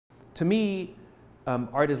to me,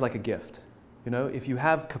 art is like a gift. You know, if you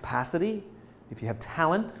have capacity, if you have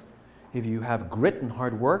talent, if you have grit and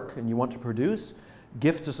hard work and you want to produce,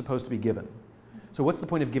 gifts are supposed to be given. So what's the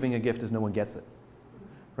point of giving a gift if no one gets it,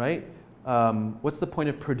 right? What's the point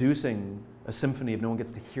of producing a symphony if no one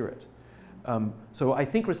gets to hear it? So I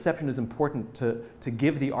think reception is important to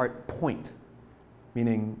give the art point,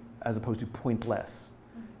 meaning as opposed to pointless.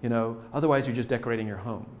 You know, otherwise you're just decorating your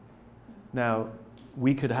home. Now,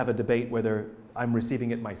 we could have a debate whether I'm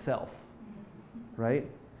receiving it myself, right?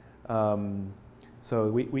 So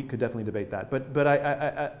we could definitely debate that. But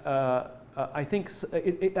I think,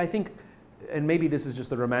 and maybe this is just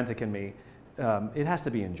the romantic in me, it has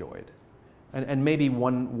to be enjoyed. And maybe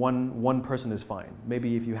one person is fine.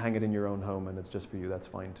 Maybe if you hang it in your own home and it's just for you, that's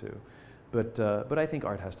fine too. But I think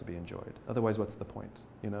art has to be enjoyed. Otherwise, what's the point,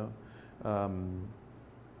 you know?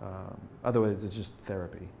 Otherwise, it's just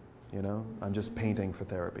therapy, you know? I'm just painting for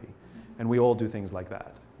therapy. And we all do things like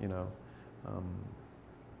that, you know?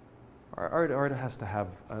 Art has to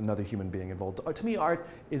have another human being involved. To me, art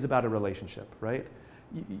is about a relationship, right?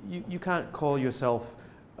 You can't call yourself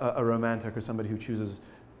a romantic or somebody who chooses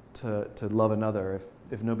to love another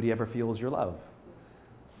if nobody ever feels your love.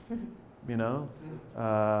 You know,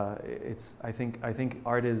 I think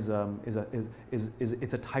art is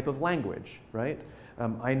a type of language, right?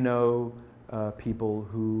 I know people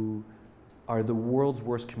who are the world's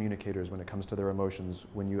worst communicators when it comes to their emotions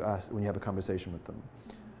when you have a conversation with them.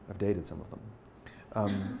 I've dated some of them.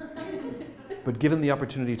 But given the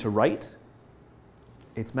opportunity to write,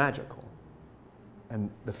 it's magical. And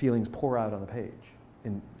the feelings pour out on the page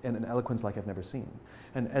in an eloquence like I've never seen.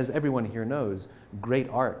 And as everyone here knows, great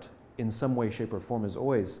art in some way, shape, or form is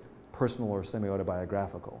always personal or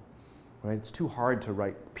semi-autobiographical, right? It's too hard to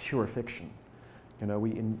write pure fiction. You know,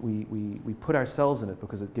 we put ourselves in it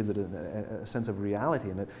because it gives it a sense of reality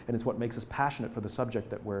in it, and it's what makes us passionate for the subject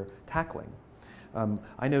that we're tackling.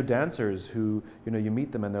 I know dancers who, you know, you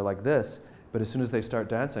meet them and they're like this, but as soon as they start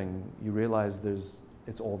dancing, you realize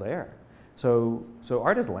it's all there. So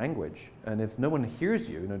art is language, and if no one hears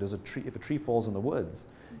you, you know, if a tree falls in the woods,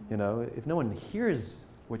 you know, if no one hears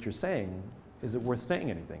what you're saying, is it worth saying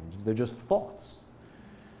anything? They're just thoughts.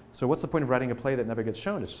 So what's the point of writing a play that never gets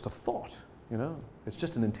shown? It's just a thought, you know? It's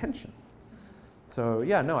just an intention. So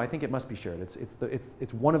yeah, no, I think it must be shared.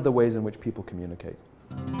 It's one of the ways in which people communicate.